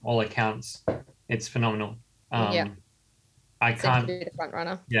from all accounts, it's phenomenal. I can't be the front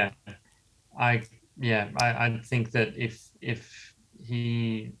runner. Yeah. I think that if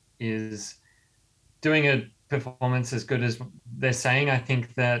he is doing a performance as good as they're saying, I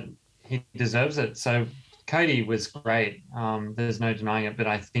think that he deserves it. So Cody was great. There's no denying it, but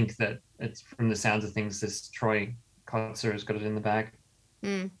I think that it's, from the sounds of things, this Troy Kotzer has got it in the bag.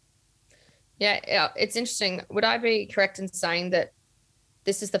 Yeah, it's interesting. Would I be correct in saying that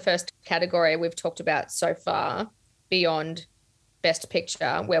this is the first category we've talked about so far beyond Best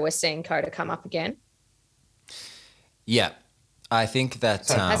Picture where we're seeing Coda come up again? Yeah, I think that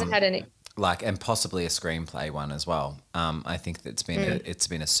hasn't had any, and possibly a screenplay one as well. I think that it's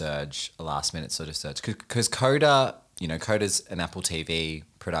been a surge, a last minute sort of surge, because Coda, Coda's an Apple TV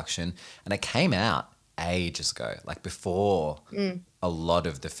production, and it came out ages ago, like before a lot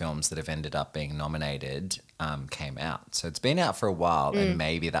of the films that have ended up being nominated came out. So it's been out for a while, and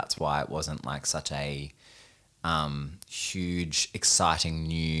maybe that's why it wasn't like such a huge, exciting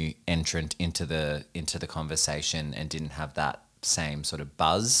new entrant into the conversation, and didn't have that same sort of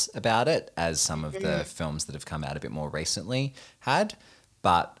buzz about it as some of the films that have come out a bit more recently had.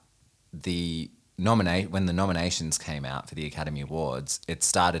 But when the nominations came out for the Academy Awards, it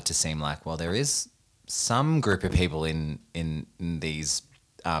started to seem like, well, there is some group of people in these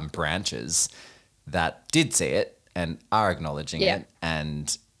branches that did see it and are acknowledging it,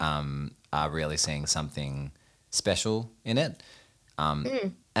 and are really seeing something special in it.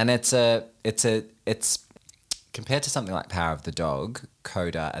 And it's compared to something like Power of the Dog,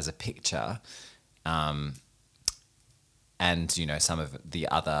 Coda as a picture and, you know, some of the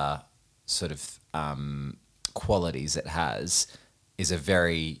other sort of qualities it has, is a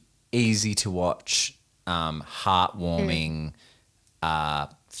very easy to watch, heartwarming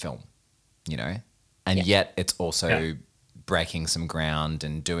film, you know, and yet it's also breaking some ground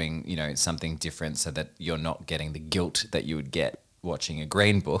and doing, you know, something different so that you're not getting the guilt that you would get watching a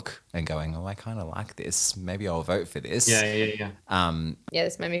Green Book and going, oh, I kind of like this. Maybe I'll vote for this. Yeah.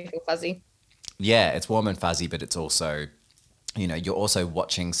 This made me feel fuzzy. Yeah, it's warm and fuzzy, but it's also, you know, you're also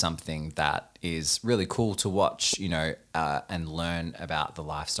watching something that is really cool to watch, you know, and learn about the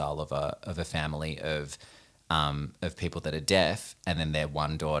lifestyle of a family of people that are deaf, and then their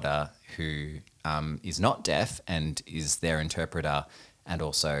one daughter who is not deaf and is their interpreter, and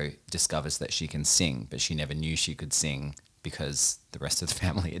also discovers that she can sing, but she never knew she could sing because the rest of the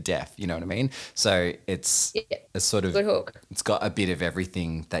family are deaf. You know what I mean? So it's a sort of, good hook. It's got a bit of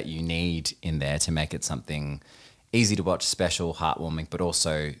everything that you need in there to make it something easy to watch, special, heartwarming, but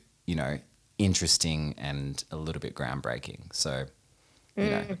also, you know, interesting and a little bit groundbreaking. So,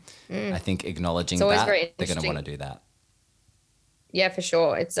 you know, I think acknowledging that, they're going to want to do that. Yeah, for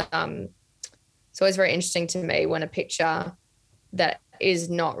sure. It's always very interesting to me when a picture that is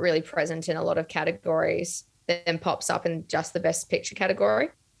not really present in a lot of categories then pops up in just the best picture category.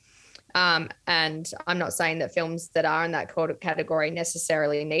 And I'm not saying that films that are in that category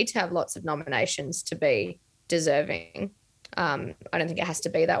necessarily need to have lots of nominations to be deserving. I don't think it has to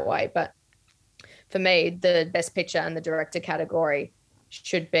be that way, but for me, the best picture and the director category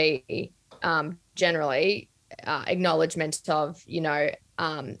should be generally acknowledgement of, you know,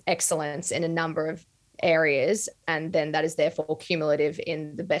 excellence in a number of areas, and then that is therefore cumulative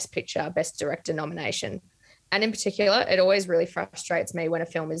in the best picture, best director nomination. And in particular, it always really frustrates me when a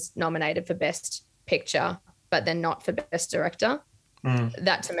film is nominated for best picture but then not for best director.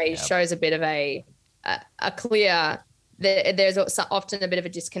 That to me shows a bit of a clear, there's often a bit of a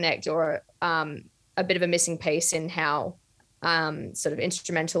disconnect or a bit of a missing piece in how sort of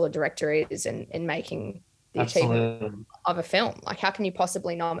instrumental a director is in making the achievement of a film. Like, how can you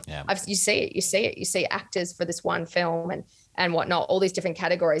possibly nominate? You see actors for this one film and whatnot, all these different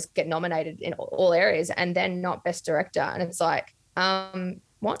categories get nominated in all areas and then not best director. And it's like,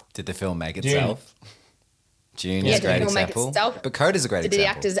 what? Did the film make itself? June is a great example. But Code is a great example. Did the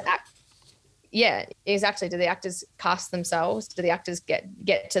actors act? Yeah, exactly. Do the actors cast themselves? Do the actors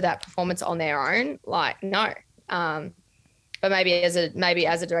get to that performance on their own? Like, no. But maybe as a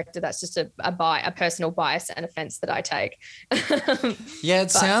director, that's just a personal bias and offense that I take. Yeah,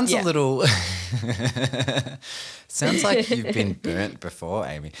 it sounds a little. Sounds like you've been burnt before,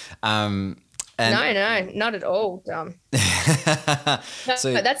 Amy. No, not at all. So,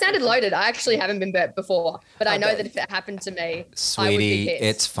 that sounded loaded. I actually haven't been burnt before, but I know that if it happened to me, sweetie, I would be pissed.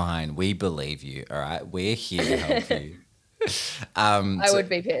 It's fine. We believe you. All right, we're here to help you. I would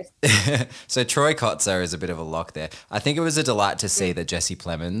be pissed. So Troy Kotzer is a bit of a lock there. I think it was a delight to see that Jesse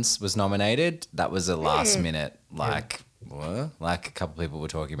Plemons was nominated. That was a last minute, what? Like a couple of people were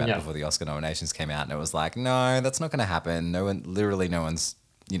talking about it before the Oscar nominations came out, and it was like, no, that's not going to happen. No one's,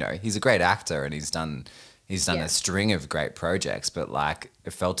 you know, he's a great actor and he's done a string of great projects, but like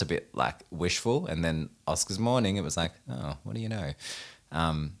it felt a bit like wishful. And then Oscars morning, it was like, oh, what do you know?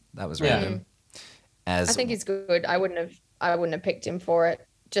 That was random. I think he's good. I wouldn't have picked him for it,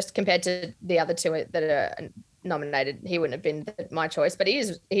 just compared to the other two that are nominated. He wouldn't have been my choice, but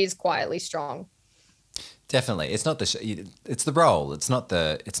he's quietly strong. Definitely, it's not it's the role. It's not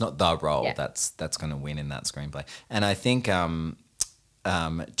the role that's going to win in that screenplay. And I think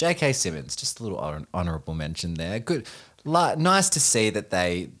J.K. Simmons, just a little honourable mention there. Good, nice to see that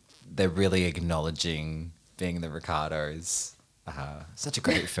they're really acknowledging being the Ricardos. Such a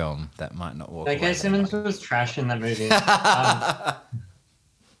great film that might not walk away. J.K. Simmons was trash in that movie.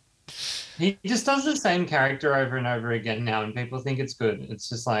 He just does the same character over and over again now, and people think it's good. It's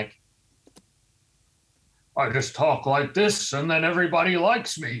just like, I just talk like this, and then everybody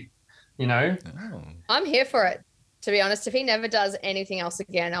likes me. You know? Oh. I'm here for it, to be honest. If he never does anything else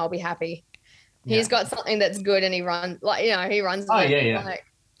again, I'll be happy. Yeah. He's got something that's good, and he runs. Oh, yeah.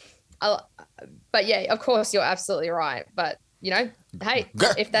 But yeah, of course, you're absolutely right. But you know, hey,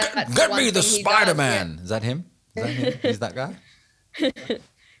 if that's get me the Spider-Man. Is that him? Is that guy?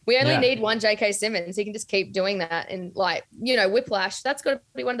 We only need one J.K. Simmons. He can just keep doing that. And like, you know, Whiplash, that's got to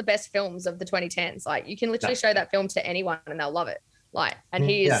be one of the best films of the 2010s. Like, you can literally show that film to anyone and they'll love it. Like, and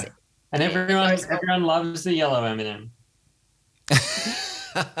he is. And everyone loves the yellow M&M.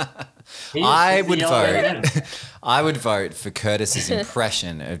 I would vote for Curtis's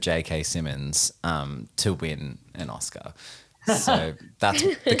impression of J.K. Simmons to win an Oscar. So that's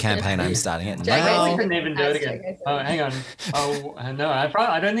the campaign I'm starting it J.K. now. I couldn't even do it again. J.K. Oh, hang on. Oh, no,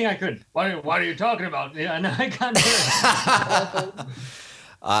 I don't think I could. What are you talking about? Yeah, no, I can't do it.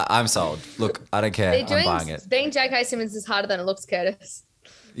 I'm sold. Look, I don't care. I'm buying it. Being J.K. Simmons is harder than it looks, Curtis.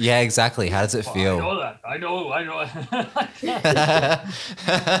 Yeah, exactly. How does it feel? I know that. I know.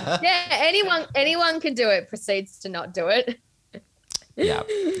 Yeah, anyone can do it. Proceeds to not do it. Yeah.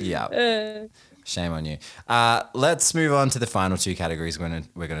 Shame on you. Let's move on to the final two categories we're going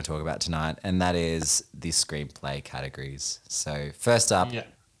to talk about tonight, and that is the screenplay categories. So first up,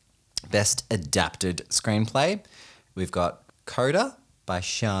 Best Adapted Screenplay. We've got Coda by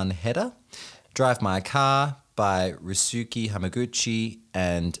Sean Heder, Drive My Car by Ryusuke Hamaguchi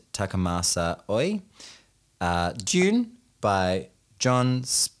and Takamasa Oi, Dune by John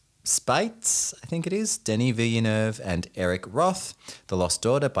Spites, I think it is, Denis Villeneuve and Eric Roth, The Lost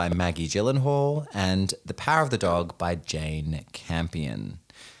Daughter by Maggie Gyllenhaal, and The Power of the Dog by Jane Campion.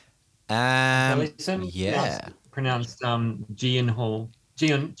 Pronounced Gyllenhaal,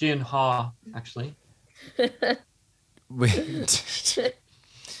 actually.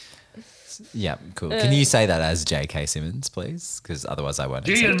 Yeah, cool. Can you say that as J.K. Simmons, please? Because otherwise I won't.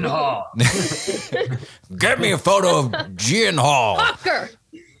 Gyllenhaal. Get me a photo of Gyllenhaal.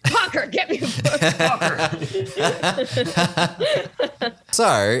 Parker, get me a photo.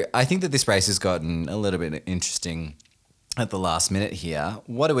 So I think that this race has gotten a little bit interesting at the last minute here.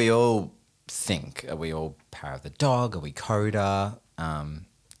 What do we all think? Are we all Power of the Dog? Are we Coda?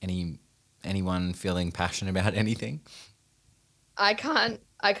 Anyone feeling passionate about anything? I can't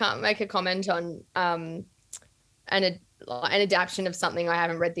make a comment on an adaptation of something I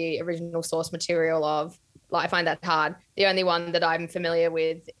haven't read the original source material of. Like, I find that hard. The only one that I'm familiar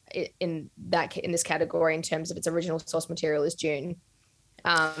with in this category in terms of its original source material is Dune.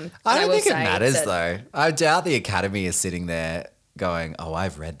 I don't think it matters though. I doubt the Academy is sitting there going, "Oh,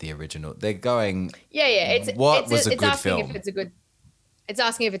 I've read the original." They're going, "Yeah, it's a good film?" It's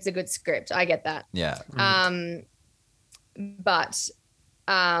asking if it's a good script. I get that. Yeah. But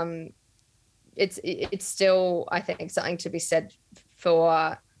it's still, I think, something to be said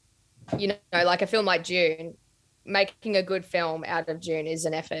for, like a film like Dune. Making a good film out of Dune is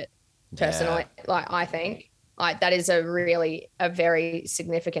an effort, personally. Yeah. Like, I think that is a very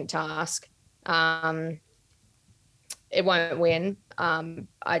significant task. It won't win.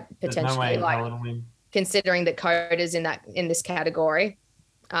 I potentially win. Considering that Coda is in this category.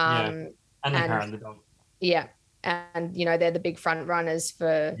 And the Power of the Dog. Yeah. And, they're the big front runners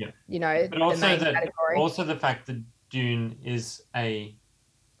for, but also the main category. Also the fact that Dune is a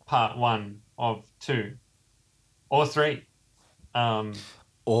part 1 of 2 or 3. Or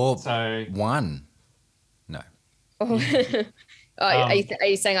 1. No. Are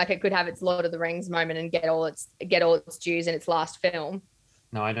you saying like it could have its Lord of the Rings moment and get all its dues in its last film?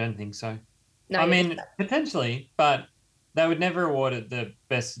 No, I don't think so. No, I mean, potentially, but they would never award it the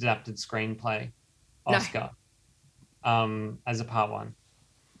Best Adapted Screenplay Oscar. No. As a part 1.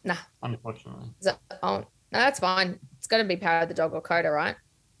 Nah. Unfortunately. No, that's fine. It's got to be Power of the Dog or Coda, right?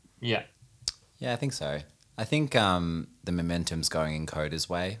 Yeah. Yeah, I think so. I think the momentum's going in Coda's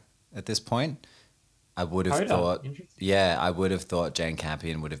way at this point. I would have thought Jane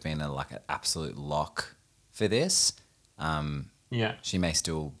Campion would have been an absolute lock for this. She may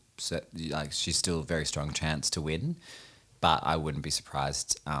still she's still a very strong chance to win, but I wouldn't be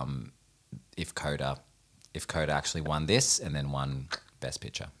surprised if Coda actually won this and then won Best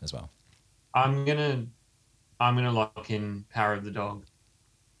Picture as well. I'm gonna lock in Power of the Dog.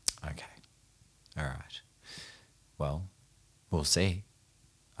 Okay. All right. Well, we'll see.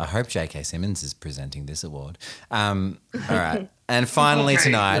 I hope J.K. Simmons is presenting this award. All right. And finally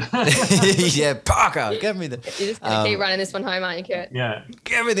tonight, Parker, give me the... You're just going to keep running this one home, aren't you, Kurt? Yeah.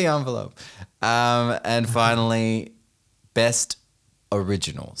 Give me the envelope. And finally, Best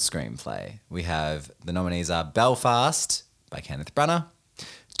Original Screenplay. We have the nominees are Belfast by Kenneth Branagh,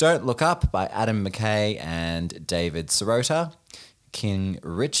 Don't Look Up by Adam McKay and David Sirota, King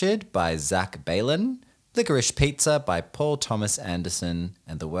Richard by Zach Balan, Licorice Pizza by Paul Thomas Anderson,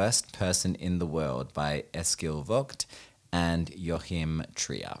 and The Worst Person in the World by Eskil Vogt and Joachim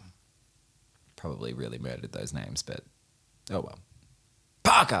Trier. Probably really murdered those names, but oh well.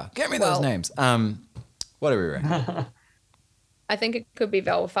 Parker, get me those names. What do we reckon? I think it could be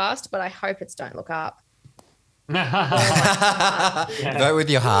Belfast, but I hope it's Don't Look Up. Vote with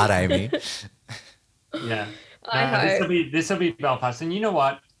your heart, Amy. Yeah. This will be Belfast. And you know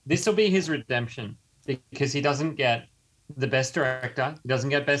what? This will be his redemption because he doesn't get the Best Director. He doesn't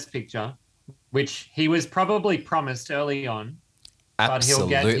get Best Picture, which he was probably promised early on.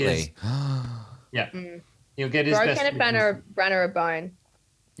 Absolutely. But he'll get his... Yeah. He'll get his best. Kenneth Branagh a bone.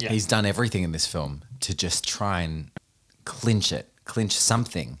 Yeah. He's done everything in this film to just try and clinch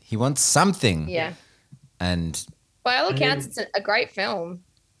something. He wants something. Yeah. And by all accounts, it's a great film.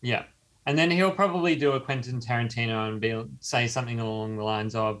 Yeah. And then he'll probably do a Quentin Tarantino and say something along the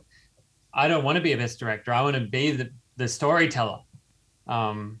lines of, I don't want to be a best director. I want to be the storyteller.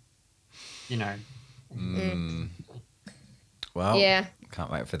 You know. Well, yeah. Can't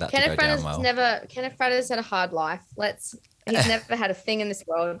wait for that to go down well. Kenneth Branagh's had a hard life. He's never had a thing in this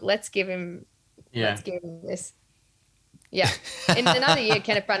world. Let's give him this. Yeah. In another year,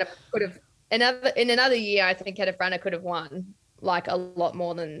 Kenneth Branagh could have in another year, I think Kenneth Branagh could have won like a lot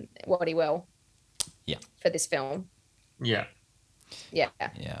more than what he will. Yeah. For this film. Yeah. Yeah,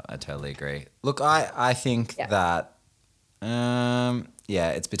 I totally agree. Look, I think that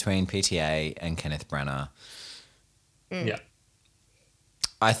it's between PTA and Kenneth Branagh. Yeah.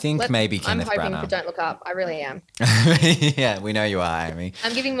 I think maybe Kenneth Branagh. I'm hoping for Don't Look Up. I really am. Yeah, we know you are, Amy.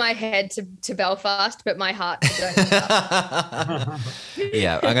 I'm giving my head to Belfast, but my heart to Don't Look Up.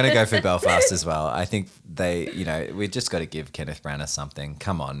 Yeah, I'm going to go for Belfast as well. I think we just got to give Kenneth Branagh something.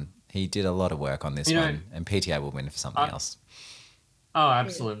 Come on. He did a lot of work on this one, and PTA will win for something else. Oh,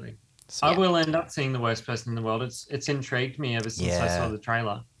 absolutely. So, I will end up seeing The Worst Person in the World. It's intrigued me ever since I saw the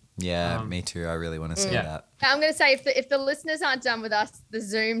trailer. Yeah, me too. I really want to see that. I'm going to say if the listeners aren't done with us, the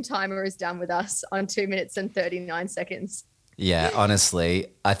Zoom timer is done with us on 2 minutes and 39 seconds. Yeah, honestly,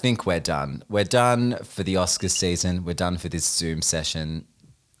 I think we're done. We're done for the Oscars season. We're done for this Zoom session.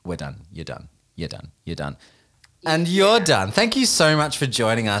 We're done. You're done. You're done. You're done. And you're done. Thank you so much for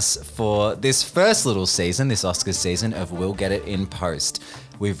joining us for this first little season, this Oscars season of We'll Get It in Post.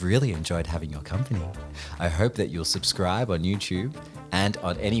 We've really enjoyed having your company. I hope that you'll subscribe on YouTube and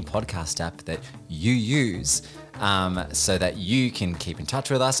on any podcast app that you use so that you can keep in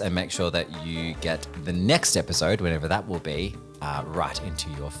touch with us and make sure that you get the next episode, whenever that will be, right into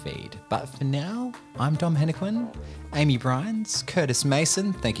your feed. But for now, I'm Dom Hennequin, Amy Bryans, Curtis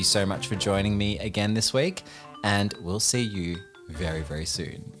Mason. Thank you so much for joining me again this week, and we'll see you very, very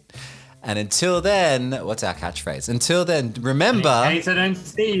soon. And until then, what's our catchphrase? Until then, remember... In case I don't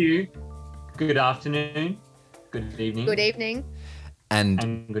see you, good afternoon, good evening. Good evening.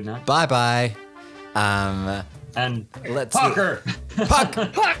 And good night. Bye-bye. And let's Parker.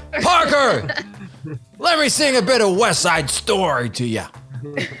 Parker! Let me sing a bit of West Side Story to you.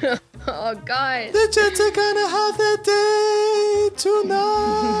 Oh, guys. The Jets are gonna have their day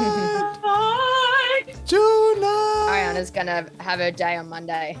tonight. Tonight. Ariana's gonna have her day on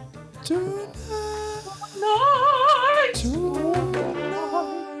Monday. Tonight. Tonight.